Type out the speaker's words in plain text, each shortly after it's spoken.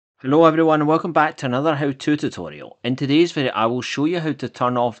Hello everyone and welcome back to another how-to tutorial. In today's video I will show you how to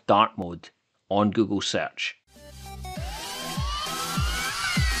turn off dark mode on Google search.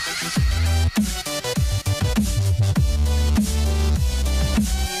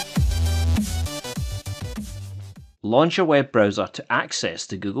 Launch your web browser to access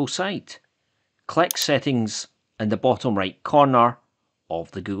the Google site. Click Settings in the bottom right corner of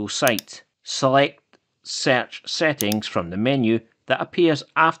the Google site. Select Search Settings from the menu that appears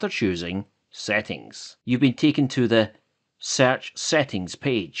after choosing Settings. You've been taken to the Search Settings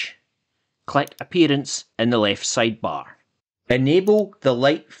page. Click Appearance in the left sidebar. Enable the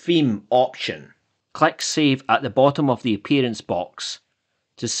Light Theme option. Click Save at the bottom of the Appearance box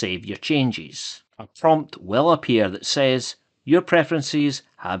to save your changes. A prompt will appear that says your preferences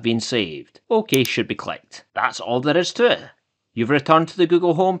have been saved. OK should be clicked. That's all there is to it. You've returned to the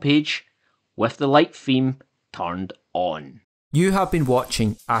Google homepage with the light theme turned on. You have been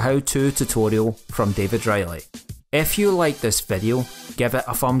watching a how-to tutorial from David Riley. If you like this video, give it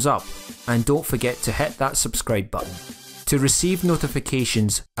a thumbs up and don't forget to hit that subscribe button. To receive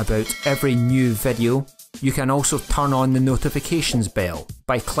notifications about every new video, you can also turn on the notifications bell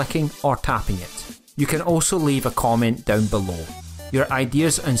by clicking or tapping it. You can also leave a comment down below. Your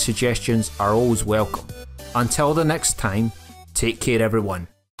ideas and suggestions are always welcome. Until the next time, take care everyone.